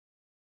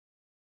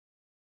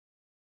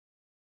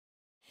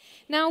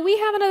Now, we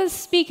have another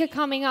speaker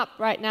coming up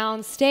right now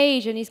on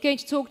stage, and he's going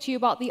to talk to you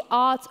about the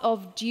art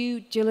of due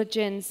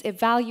diligence,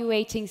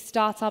 evaluating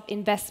startup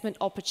investment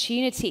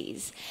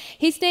opportunities.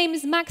 His name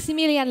is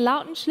Maximilian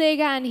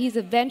Lautenschläger, and he's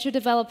a venture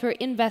developer,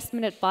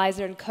 investment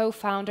advisor, and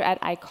co-founder at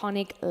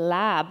Iconiq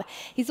Lab.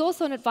 He's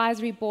also an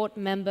advisory board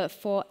member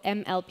for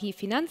MLP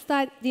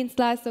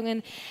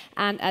Finanzdienstleistungen,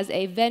 and as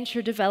a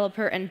venture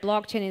developer and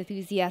blockchain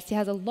enthusiast, he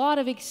has a lot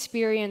of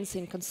experience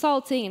in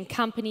consulting, in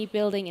company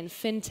building, in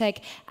FinTech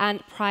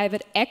and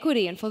Private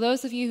Equity. And for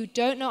those of you who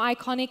don't know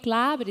Iconiq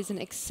Lab, it is an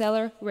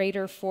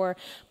accelerator for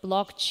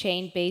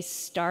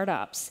blockchain-based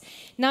startups.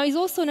 Now, he's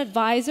also an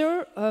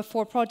advisor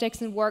for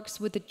projects and works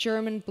with the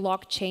German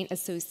Blockchain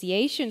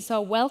Association. So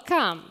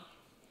welcome.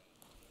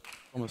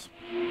 Thomas.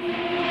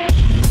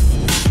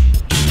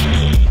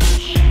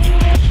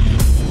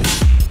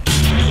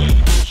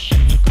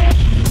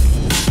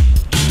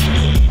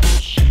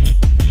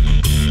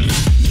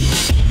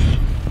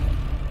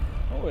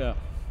 Oh yeah.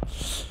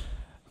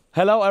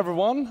 Hello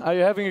everyone, are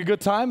you having a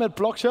good time at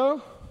BlockShow?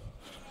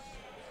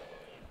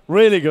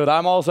 Really good,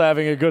 I'm also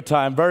having a good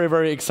time. Very,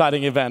 very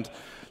exciting event.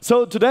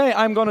 So today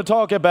I'm going to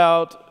talk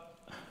about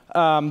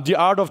the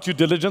art of due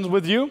diligence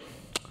with you.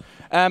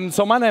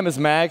 So my name is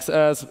Max,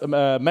 as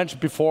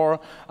mentioned before.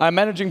 I'm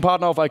managing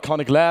partner of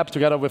Iconiq Lab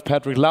together with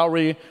Patrick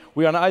Lowry.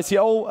 We are an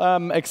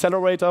ICO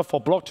accelerator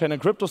for blockchain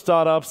and crypto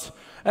startups.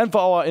 And for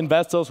our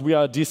investors, we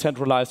are a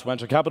decentralized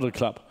venture capital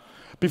club.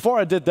 Before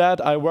I did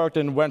that, I worked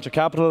in venture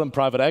capital and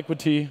private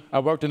equity. I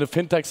worked in the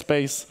fintech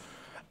space.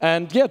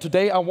 And yeah,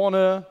 today I want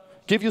to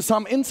give you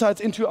some insights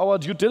into our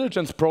due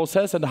diligence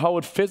process and how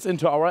it fits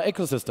into our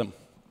ecosystem.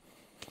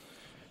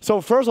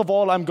 So first of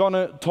all, I'm going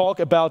to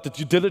talk about the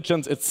due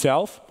diligence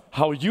itself,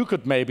 how you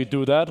could maybe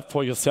do that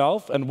for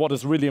yourself and what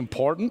is really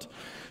important.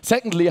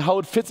 Secondly, how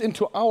it fits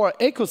into our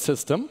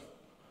ecosystem.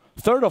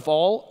 Third of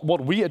all,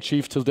 what we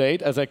achieved to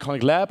date as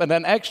Iconiq Lab. And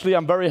then actually,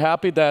 I'm very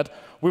happy that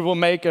we will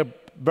make a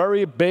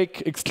very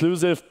big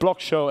exclusive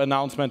BlockShow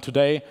announcement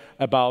today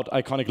about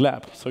Iconiq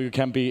Lab, so you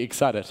can be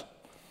excited.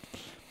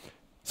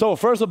 So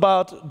first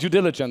about due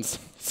diligence.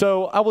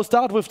 So I will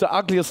start with the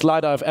ugliest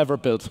slide I've ever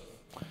built.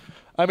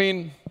 I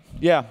mean,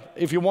 yeah,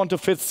 if you want to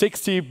fit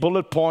 60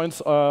 bullet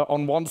points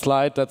on one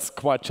slide, that's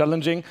quite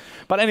challenging.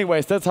 But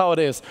anyways, that's how it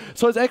is.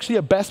 So it's actually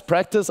a best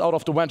practice out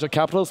of the venture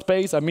capital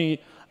space. I mean,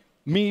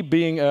 me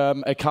being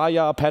a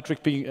Kaya,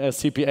 Patrick being a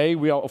CPA,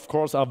 we are, of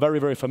course, are very,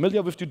 very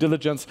familiar with due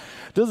diligence.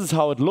 This is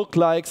how it looks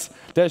like.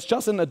 There's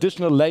just an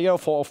additional layer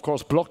for, of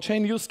course,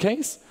 blockchain use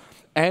case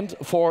and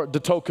for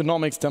the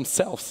tokenomics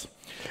themselves.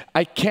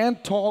 I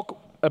can't talk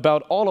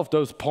about all of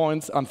those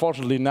points,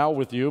 unfortunately, now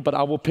with you, but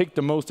I will pick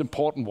the most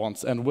important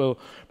ones and will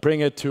bring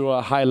it to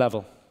a high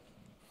level.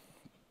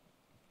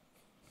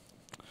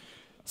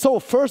 So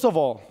first of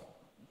all,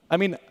 I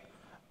mean,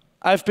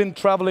 I've been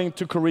traveling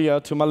to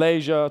Korea, to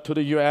Malaysia, to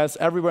the US,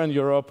 everywhere in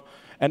Europe,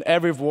 and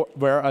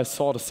everywhere I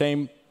saw the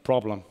same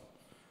problem,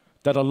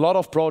 that a lot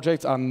of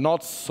projects are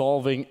not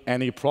solving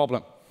any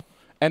problem,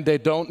 and they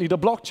don't need a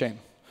blockchain.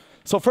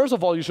 So first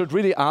of all, you should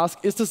really ask,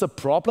 is this a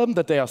problem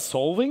that they are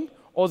solving,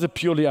 or is it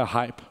purely a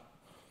hype?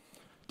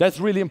 That's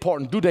really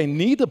important. Do they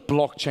need a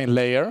blockchain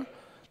layer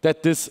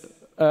that this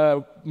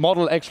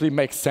model actually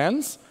makes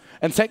sense?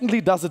 And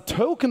secondly, does a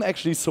token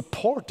actually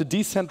support the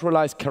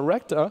decentralized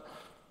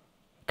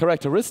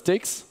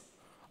characteristics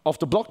of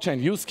the blockchain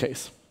use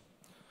case?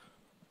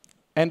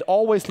 And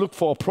always look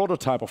for a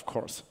prototype, of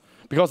course.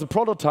 Because a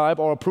prototype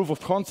or a proof of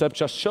concept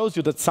just shows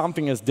you that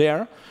something is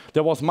there.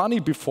 There was money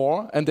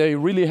before, and they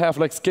really have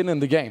like skin in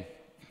the game.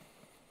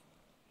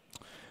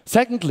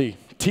 Secondly,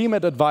 team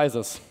and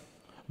advisors.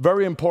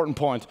 Very important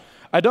point.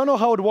 I don't know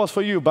how it was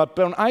for you, but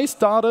when I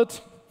started,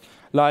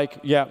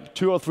 like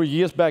 2 or 3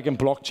 years back in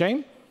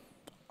blockchain,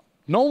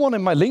 no one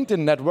in my LinkedIn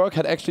network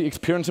had actually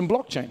experience in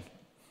blockchain.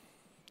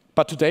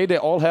 But today, they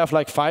all have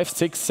like 5,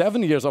 6,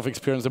 7 years of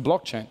experience in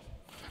blockchain.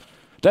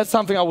 That's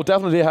something I would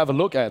definitely have a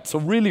look at. So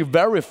really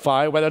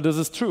verify whether this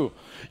is true.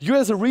 You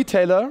as a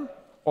retailer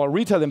or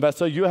retail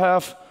investor, you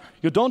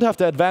don't have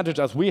the advantage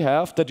as we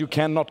have that you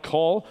cannot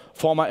call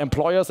former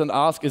employers and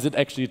ask, is it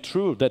actually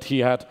true that he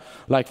had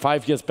like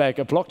 5 years back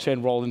a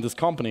blockchain role in this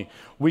company?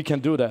 We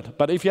can do that.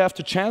 But if you have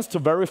the chance to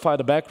verify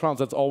the backgrounds,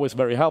 that's always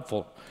very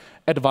helpful.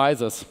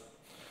 Advisors.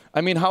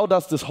 I mean, how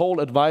does this whole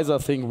advisor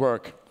thing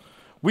work?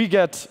 We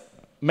get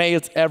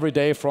mails every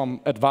day from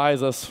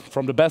advisors,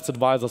 from the best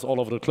advisors all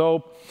over the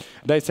globe.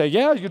 They say,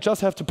 yeah, you just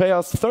have to pay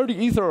us 30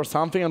 Ether or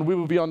something and we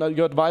will be on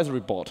your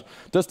advisory board.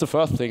 That's the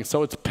first thing.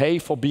 So it's pay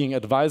for being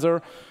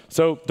advisor.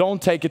 So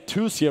don't take it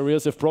too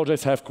serious if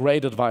projects have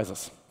great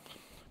advisors,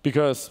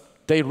 because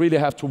they really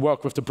have to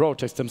work with the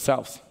projects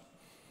themselves.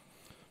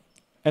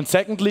 And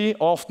secondly,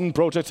 often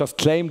projects just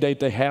claim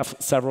that they have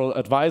several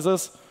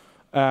advisors.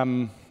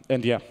 And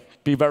yeah,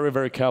 be very,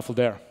 very careful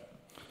there.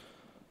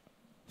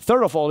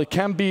 Third of all, it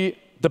can be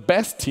the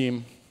best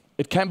team,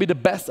 it can be the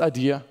best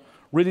idea,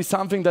 really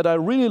something that I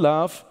really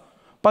love,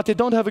 but they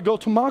don't have a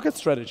go-to-market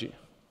strategy.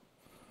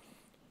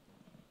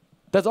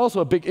 That's also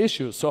a big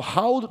issue. So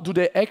how do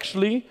they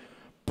actually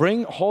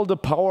hold the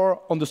power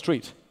on the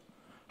street?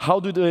 how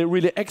do they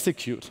really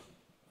execute?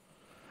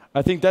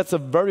 I think that's a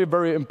very,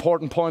 very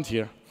important point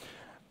here.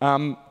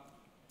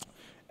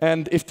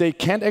 And if they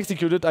can't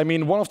execute it, I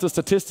mean, one of the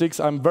statistics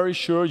I'm very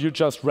sure you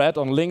just read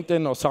on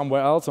LinkedIn or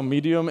somewhere else on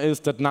Medium is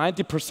that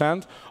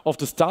 90% of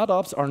the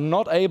startups are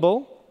not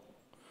able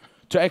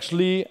to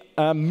actually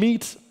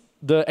meet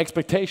the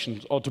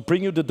expectations or to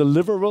bring you the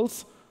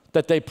deliverables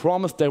that they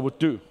promised they would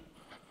do.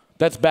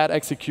 That's bad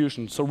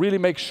execution. So really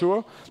make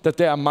sure that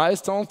there are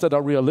milestones that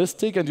are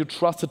realistic and you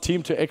trust the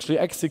team to actually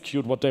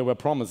execute what they were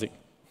promising.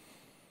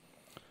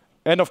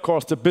 And of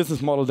course, the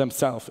business model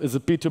themselves. Is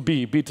it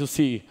B2B,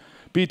 B2C,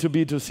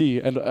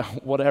 B2B2C, and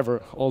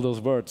whatever, all those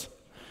words.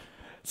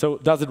 So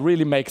does it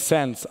really make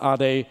sense?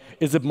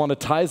 Is it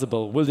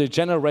monetizable? Will they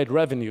generate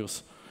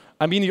revenues?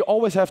 I mean, you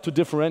always have to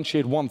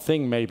differentiate one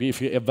thing maybe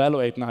if you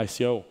evaluate an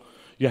ICO.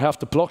 You have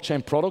the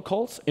blockchain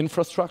protocols,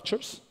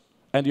 infrastructures,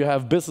 and you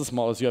have business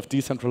models, you have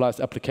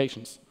decentralized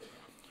applications.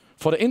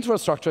 For the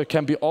infrastructure, it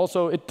can be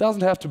also, it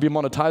doesn't have to be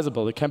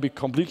monetizable. It can be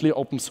completely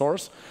open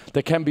source.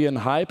 There can be a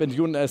hype, and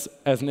you as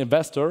an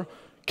investor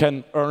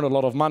can earn a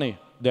lot of money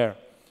there.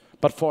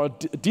 But for a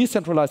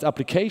decentralized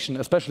application,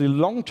 especially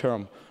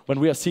long-term, when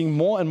we are seeing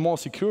more and more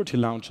security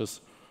launches,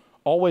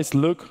 always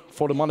look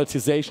for the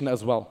monetization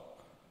as well.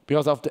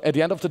 Because at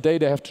the end of the day,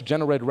 they have to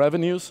generate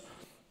revenues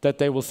that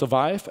they will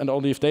survive, and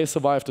only if they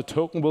survive, the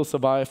token will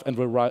survive and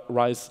will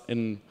rise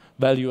in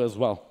value as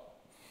well.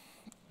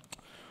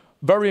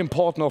 Very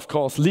important, of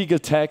course, legal,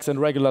 tax, and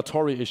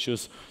regulatory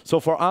issues. So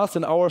for us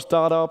in our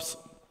startups,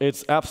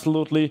 it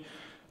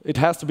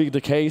has to be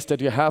the case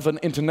that you have an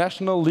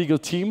international legal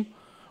team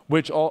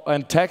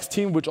and tax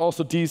team which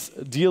also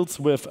deals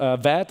with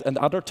VAT and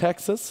other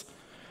taxes,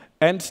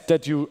 and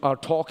that you are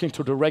talking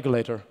to the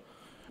regulator.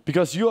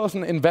 Because you as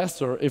an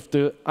investor, if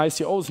the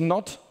ICO is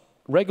not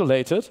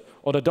regulated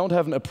or they don't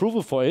have an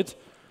approval for it,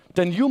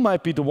 then you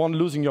might be the one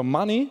losing your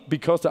money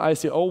because the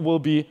ICO will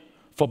be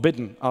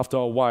forbidden after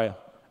a while.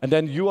 And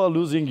then you are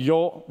losing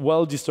your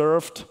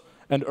well-deserved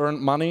and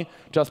earned money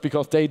just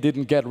because they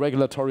didn't get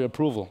regulatory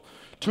approval.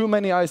 Too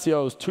many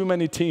ICOs, too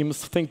many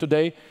teams think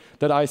today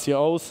that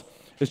ICOs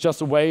is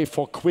just a way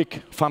for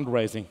quick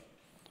fundraising.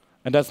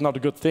 And that's not a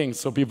good thing,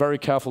 so be very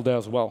careful there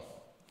as well.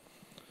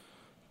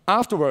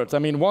 Afterwards, I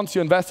mean, once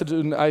you invested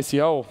in an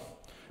ICO,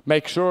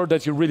 make sure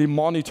that you really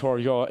monitor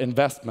your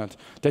investment,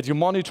 that you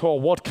monitor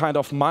what kind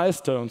of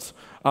milestones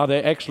are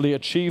they actually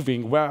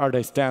achieving, where are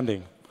they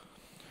standing.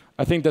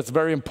 I think that's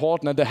very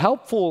important, and the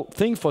helpful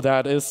thing for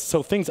that is,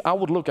 so things I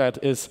would look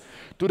at is,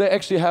 do they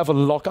actually have a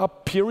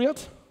lockup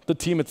period, the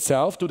team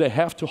itself? Do they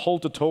have to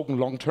hold the token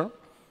long term?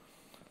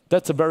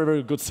 That's a very,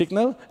 very good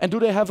signal. And do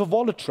they have a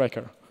wallet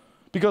tracker?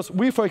 Because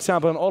we, for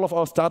example, in all of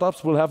our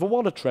startups will have a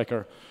wallet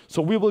tracker.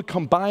 So we will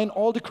combine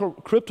all the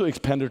crypto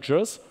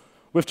expenditures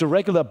with the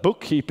regular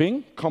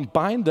bookkeeping,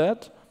 combine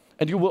that,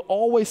 and you will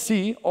always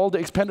see all the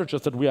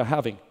expenditures that we are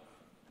having.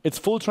 It's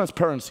full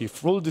transparency,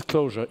 full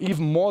disclosure,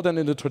 even more than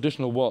in the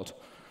traditional world.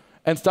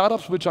 And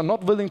startups which are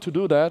not willing to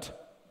do that,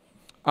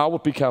 I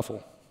would be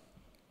careful.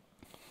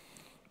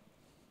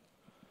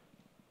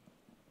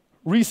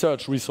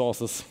 Research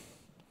resources.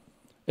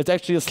 It's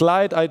actually a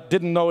slide I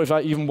didn't know if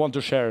I even want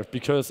to share it,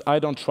 because I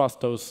don't trust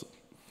those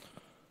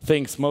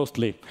things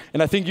mostly.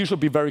 And I think you should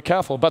be very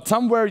careful. But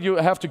somewhere you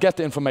have to get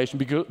the information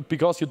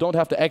because you don't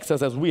have the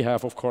access as we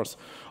have, of course.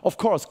 Of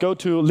course, go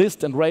to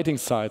list and rating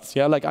sites,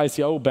 yeah, like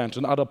ICO Bench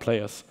and other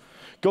players.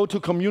 Go to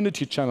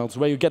community channels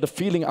where you get a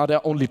feeling, are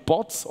there only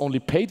bots, only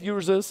paid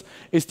users?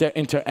 Is there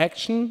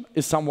interaction?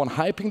 Is someone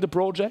hyping the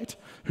project?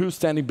 Who's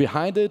standing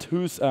behind it?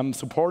 Who's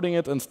supporting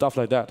it? And stuff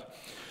like that.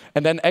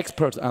 And then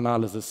expert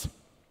analysis.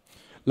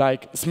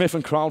 Like Smith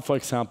 & Crown, for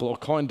example, or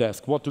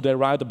CoinDesk. What do they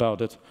write about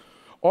it?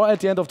 Or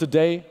at the end of the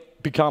day,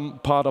 become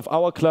part of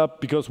our club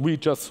because we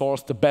just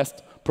source the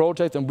best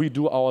project and we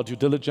do our due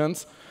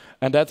diligence.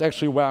 And that's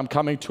actually where I'm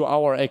coming to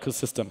our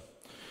ecosystem.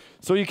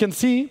 So you can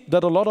see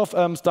that a lot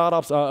of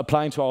startups are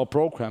applying to our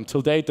program.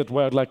 Till date, that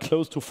were like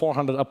close to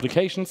 400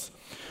 applications.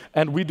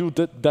 And we do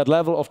that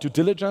level of due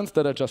diligence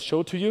that I just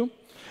showed to you.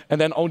 And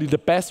then only the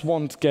best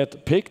ones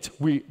get picked.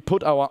 We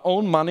put our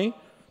own money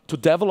to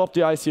develop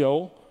the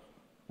ICO,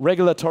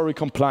 regulatory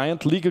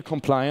compliant, legal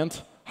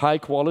compliant, high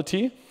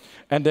quality.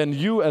 And then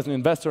you, as an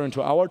investor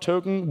into our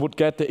token, would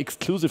get the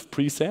exclusive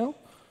pre-sale.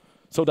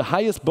 So the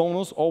highest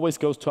bonus always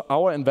goes to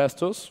our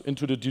investors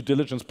into the due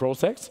diligence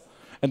process.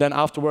 And then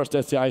afterwards,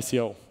 there's the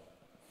ICO.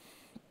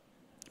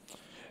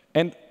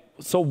 And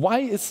so why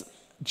is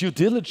due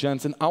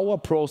diligence in our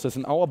process,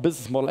 in our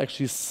business model,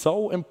 actually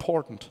so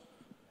important?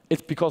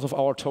 It's because of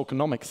our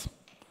tokenomics.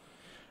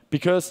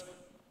 Because,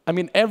 I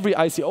mean, every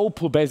ICO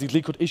pool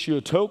basically could issue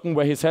a token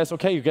where he says,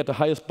 OK, you get the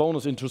highest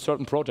bonus into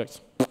certain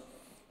projects.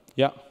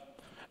 Yeah.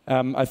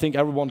 I think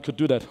everyone could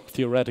do that,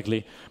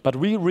 theoretically. But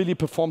we really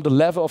perform the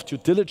level of due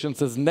diligence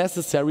that's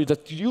necessary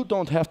that you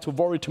don't have to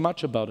worry too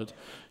much about it.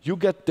 You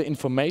get the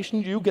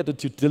information, you get a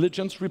due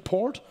diligence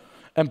report,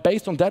 and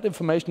based on that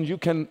information, you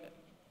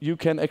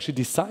can actually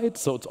decide,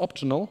 so it's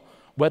optional,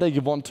 whether you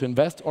want to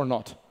invest or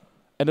not.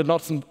 And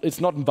it's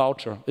not a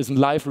voucher, it's a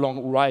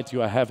lifelong right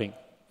you are having.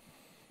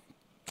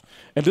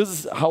 And this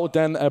is how it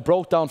then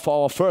broke down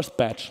for our first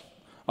batch.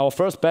 Our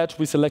first batch,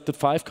 we selected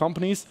 5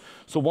 companies,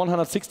 so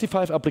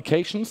 165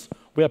 applications.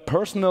 We had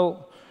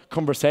personal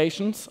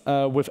conversations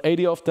with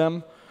 80 of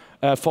them,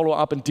 follow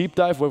up and deep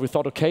dive where we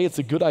thought, okay, it's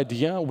a good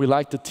idea, we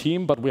like the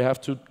team, but we have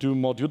to do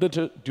more due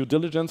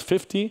diligence,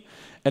 50,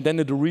 and then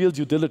in the real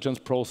due diligence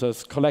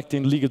process,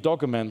 collecting legal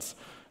documents,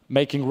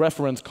 making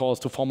reference calls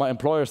to former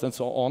employers and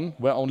so on,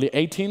 were only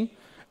 18,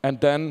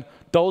 and then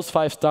those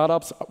 5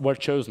 startups were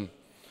chosen.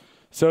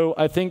 So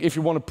I think if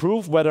you want to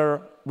prove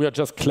whether we are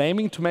just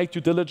claiming to make due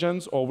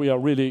diligence or we are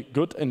really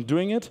good in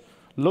doing it,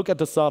 look at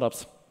the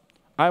startups.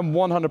 I'm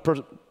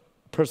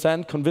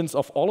 100% convinced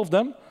of all of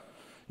them.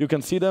 You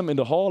can see them in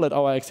the hall at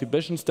our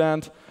exhibition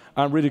stand.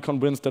 I'm really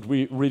convinced that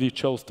we really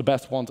chose the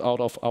best ones out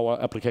of our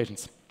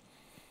applications.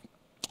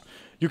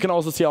 You can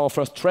also see our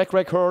first track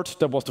record.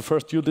 That was the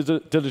first due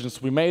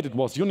diligence we made. It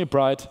was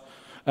Unibright.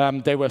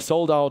 They were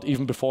sold out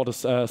even before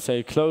the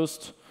sale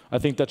closed. I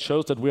think that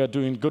shows that we are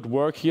doing good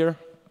work here.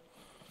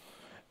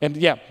 And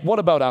yeah, what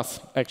about us,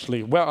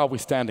 actually? Where are we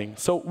standing?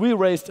 So we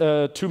raised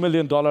 $2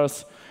 million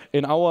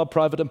in our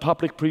private and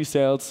public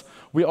pre-sales.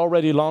 We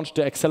already launched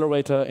the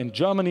accelerator in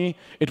Germany.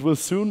 It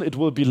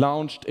will be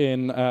launched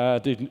in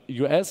the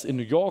US, in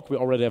New York. We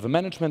already have a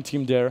management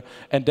team there.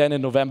 And then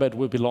in November, it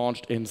will be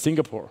launched in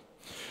Singapore.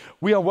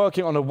 We are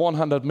working on a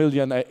 100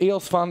 million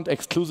EOS fund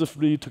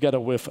exclusively together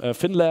with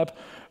FinLab,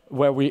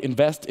 where we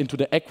invest into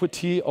the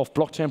equity of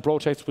blockchain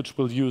projects which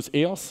will use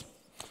EOS.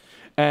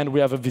 And we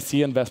have a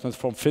VC investment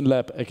from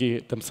FinLab AG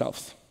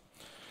themselves.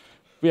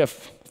 We have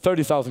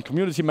 30,000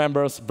 community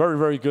members, very,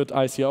 very good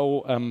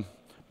ICO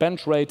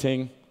bench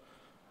rating,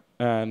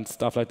 and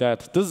stuff like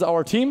that. This is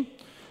our team.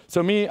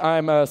 So me,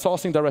 I'm a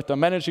sourcing director,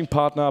 managing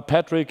partner.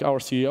 Patrick, our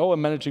CEO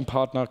and managing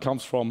partner,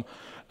 comes from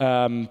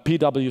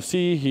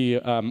PwC. He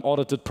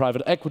audited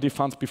private equity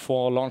funds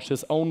before, launched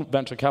his own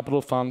venture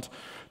capital fund.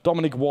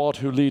 Dominic Ward,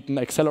 who lead an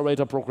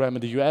accelerator program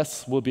in the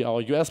US, will be our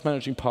US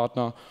managing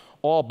partner.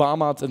 Or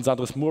Barmats and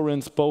Sandris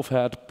Mourins both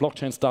had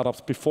blockchain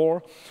startups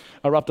before.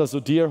 Arabda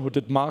Zodir, who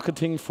did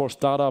marketing for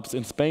startups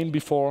in Spain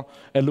before,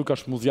 and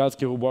Lukasz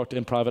Muzialski, who worked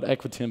in private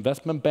equity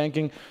investment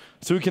banking.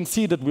 So you can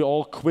see that we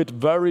all quit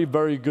very,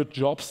 very good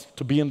jobs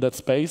to be in that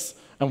space,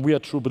 and we are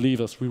true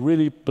believers. We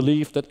really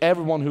believe that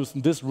everyone who's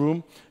in this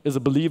room is a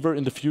believer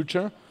in the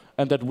future,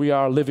 and that we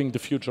are living the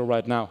future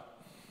right now.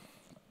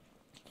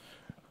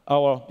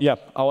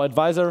 Our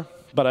advisor,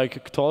 but I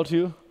told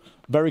you,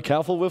 very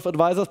careful with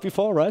advisors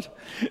before, right?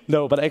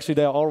 No, but actually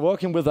they are all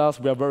working with us.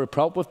 We are very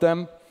proud with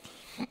them.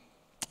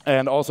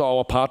 And also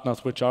our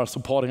partners, which are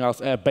supporting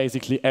us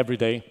basically every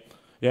day.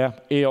 Yeah,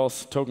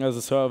 EOS, Token as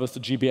a Service,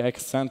 the GBX,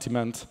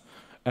 Sentiment,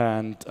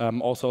 and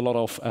also a lot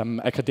of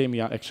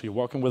academia actually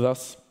working with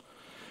us.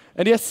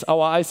 And yes,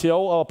 our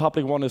ICO, our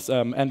public one, is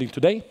ending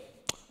today.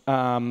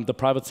 The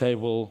private sale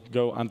will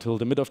go until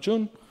the mid of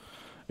June.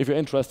 If you're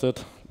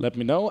interested, let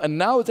me know. And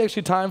now it's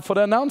actually time for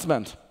the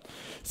announcement.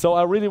 So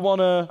I really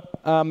want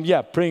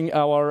to bring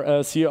our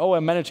CEO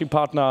and managing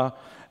partner,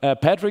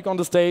 Patrick, on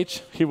the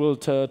stage. He will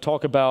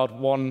talk about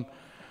one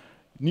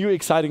new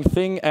exciting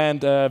thing, and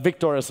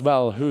Victor as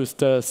well, who's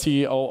the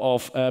CEO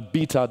of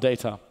Beta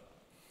Data.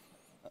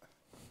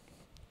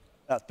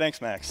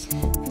 Thanks, Max.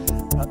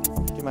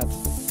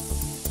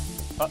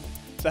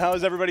 So how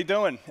is everybody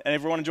doing? And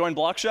everyone enjoying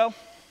BlockShow?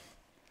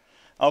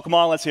 Oh, come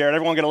on, let's hear it.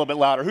 Everyone get a little bit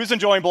louder. Who's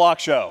enjoying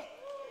BlockShow?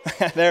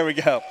 There we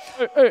go.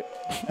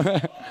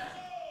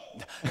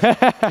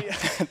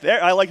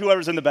 There, I like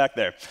whoever's in the back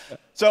there.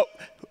 So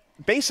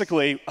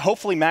basically,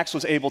 hopefully Max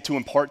was able to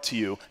impart to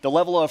you the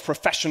level of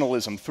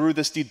professionalism through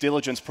this due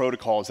diligence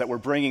protocols that we're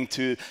bringing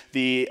to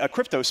the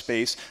crypto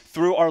space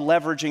through our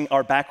leveraging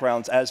our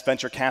backgrounds as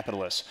venture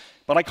capitalists.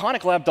 But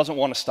Iconiq Lab doesn't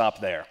want to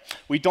stop there.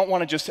 We don't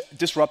want to just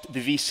disrupt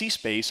the VC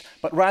space,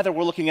 but rather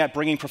we're looking at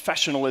bringing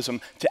professionalism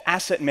to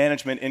asset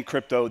management in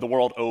crypto the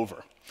world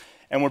over.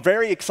 And we're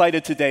very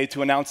excited today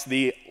to announce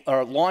the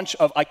launch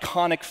of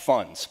Iconiq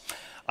Funds.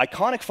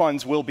 Iconiq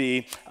Funds will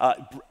be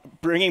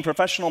bringing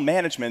professional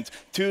management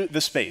to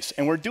the space,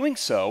 and we're doing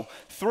so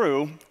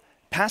through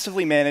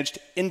passively managed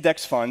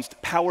index funds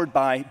powered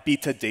by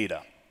Beta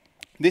Data.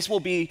 This will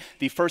be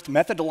the first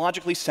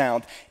methodologically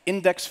sound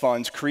index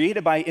funds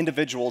created by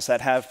individuals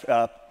that have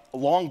a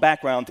long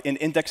background in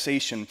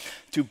indexation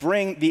to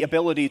bring the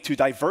ability to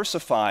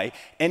diversify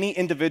any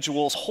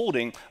individual's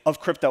holding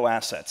of crypto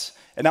assets.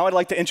 And now I'd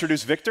like to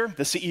introduce Victor,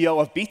 the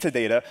CEO of Beta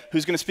Data,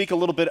 who's going to speak a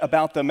little bit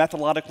about the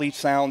methodologically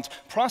sound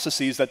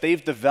processes that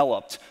they've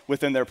developed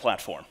within their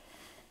platform.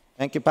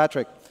 Thank you,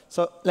 Patrick.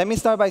 So let me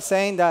start by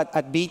saying that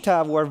at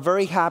Beta, we're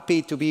very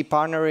happy to be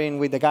partnering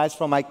with the guys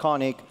from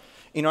Iconiq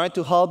in order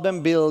to help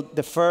them build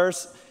the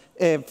first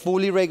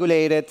fully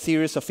regulated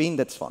series of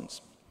index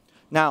funds.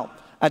 Now,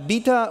 at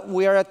Beta,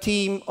 we are a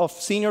team of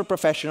senior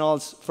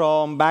professionals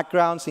from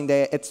backgrounds in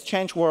the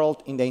exchange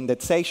world, in the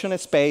indexation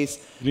space,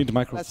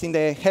 as in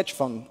the hedge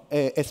fund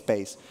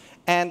space.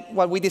 And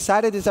what we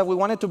decided is that we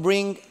wanted to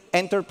bring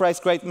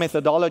enterprise-grade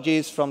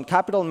methodologies from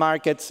capital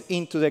markets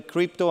into the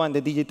crypto and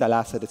the digital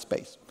asset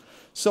space.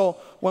 So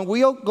when we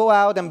go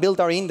out and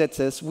build our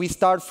indexes, we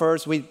start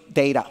first with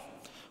data.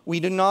 We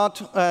do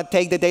not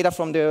take the data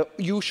from the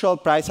usual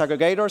price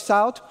aggregators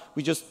out.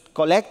 We just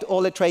collect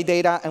all the trade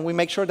data, and we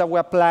make sure that we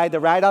apply the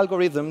right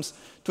algorithms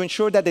to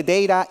ensure that the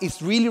data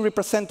is really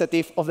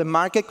representative of the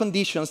market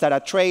conditions that a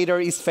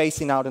trader is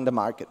facing out in the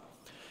market.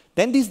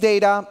 Then this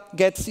data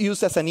gets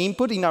used as an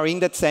input in our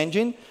index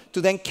engine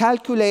to then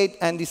calculate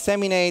and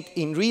disseminate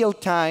in real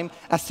time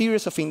a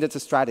series of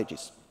index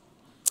strategies.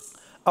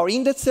 Our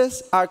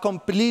indexes are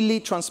completely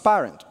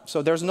transparent,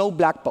 so there's no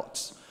black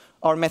box.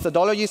 Our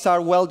methodologies are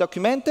well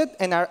documented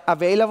and are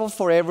available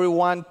for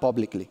everyone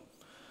publicly.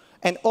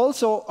 And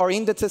also, our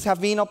indexes have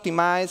been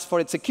optimized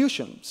for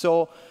execution.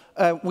 So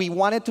we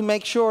wanted to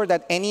make sure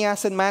that any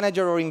asset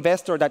manager or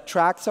investor that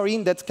tracks our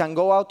index can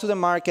go out to the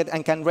market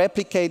and can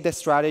replicate the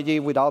strategy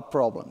without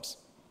problems.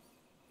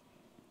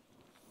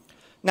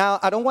 Now,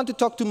 I don't want to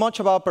talk too much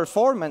about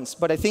performance,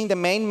 but I think the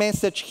main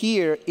message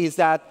here is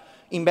that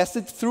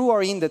invested through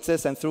our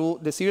indexes and through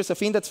the series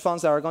of index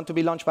funds that are going to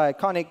be launched by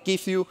Iconiq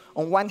gives you,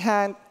 on one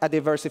hand, a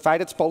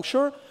diversified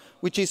exposure,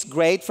 which is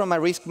great from a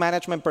risk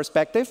management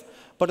perspective.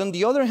 But on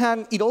the other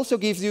hand, it also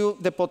gives you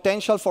the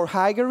potential for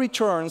higher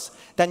returns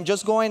than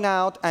just going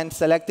out and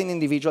selecting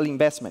individual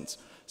investments.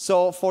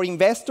 So for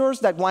investors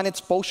that want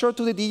exposure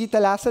to the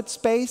digital asset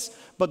space,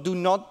 but do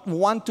not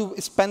want to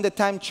spend the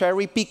time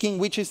cherry picking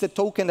which is the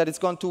token that is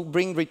going to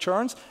bring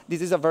returns,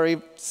 this is a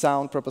very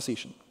sound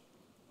proposition.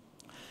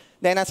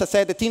 Then, as I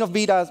said, the team of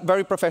Beta is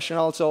very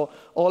professional. So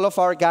all of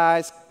our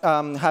guys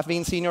have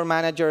been senior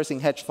managers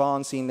in hedge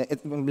funds, in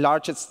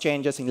large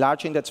exchanges, in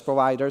large index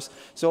providers.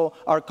 So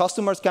our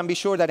customers can be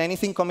sure that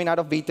anything coming out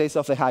of Beta is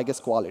of the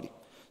highest quality.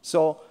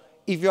 So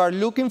if you are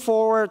looking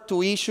forward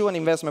to issue an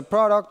investment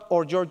product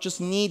or you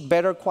just need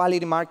better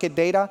quality market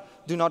data,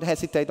 do not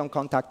hesitate on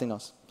contacting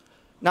us.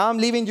 Now I'm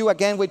leaving you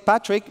again with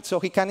Patrick,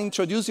 so he can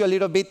introduce you a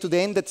little bit to the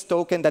index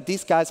token that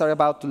these guys are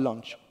about to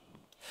launch.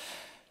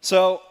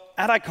 So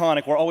at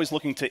Iconiq, we're always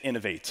looking to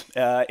innovate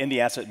in the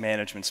asset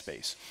management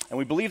space. And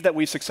we believe that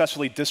we've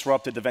successfully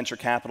disrupted the venture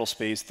capital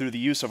space through the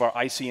use of our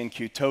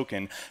Iconiq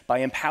token by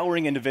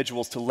empowering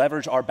individuals to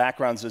leverage our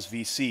backgrounds as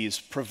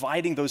VCs,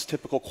 providing those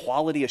typical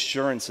quality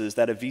assurances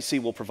that a VC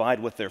will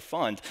provide with their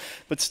fund,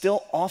 but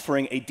still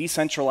offering a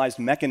decentralized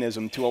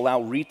mechanism to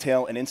allow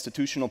retail and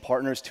institutional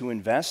partners to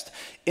invest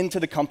into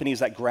the companies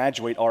that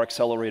graduate our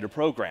accelerator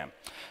program.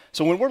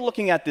 So when we're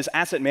looking at this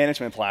asset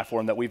management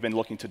platform that we've been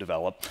looking to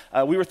develop,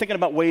 we were thinking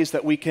about ways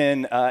that we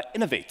can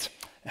innovate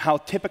how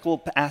typical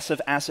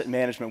passive asset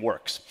management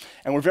works.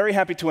 And we're very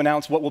happy to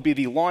announce what will be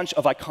the launch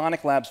of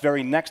Iconiq Lab's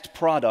very next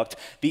product,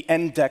 the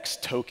Index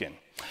token,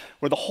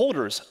 where the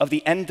holders of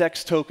the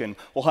Index token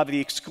will have the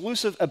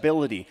exclusive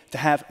ability to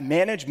have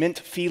management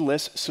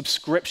fee-less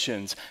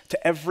subscriptions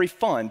to every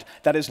fund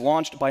that is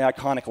launched by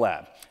Iconiq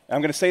Lab. I'm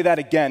going to say that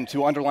again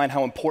to underline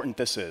how important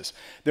this is.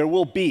 There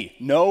will be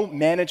no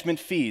management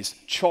fees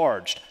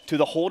charged to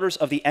the holders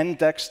of the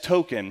Index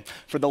token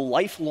for the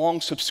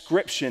lifelong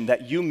subscription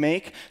that you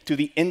make to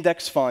the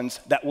index funds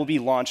that will be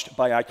launched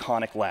by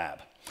Iconiq Lab.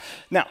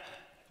 Now,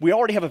 we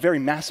already have a very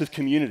massive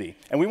community,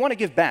 and we want to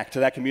give back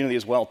to that community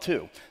as well,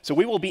 too. So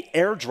we will be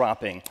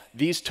airdropping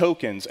these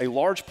tokens, a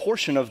large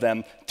portion of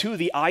them, to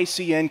the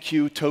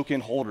Iconiq token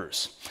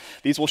holders.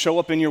 These will show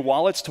up in your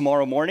wallets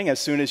tomorrow morning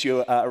as soon as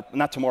you,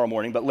 not tomorrow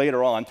morning, but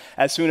later on,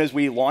 as soon as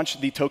we launch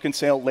the token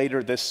sale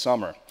later this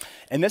summer.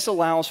 And this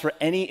allows for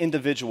any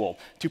individual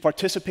to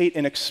participate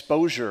in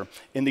exposure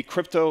in the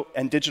crypto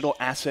and digital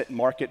asset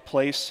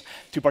marketplace,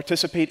 to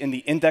participate in the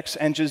index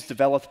engines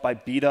developed by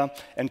Beta,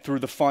 and through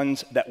the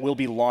funds that will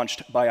be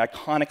launched by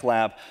Iconiq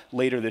Lab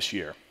later this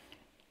year.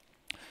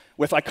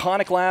 With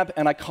Iconiq Lab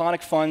and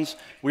Iconiq Funds,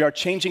 we are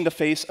changing the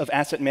face of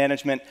asset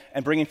management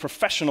and bringing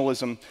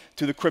professionalism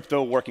to the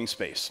crypto working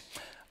space.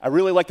 I'd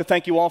really like to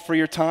thank you all for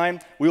your time.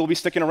 We will be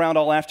sticking around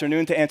all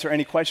afternoon to answer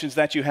any questions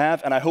that you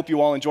have, and I hope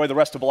you all enjoy the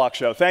rest of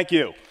BlockShow. Thank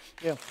you.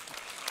 Yeah.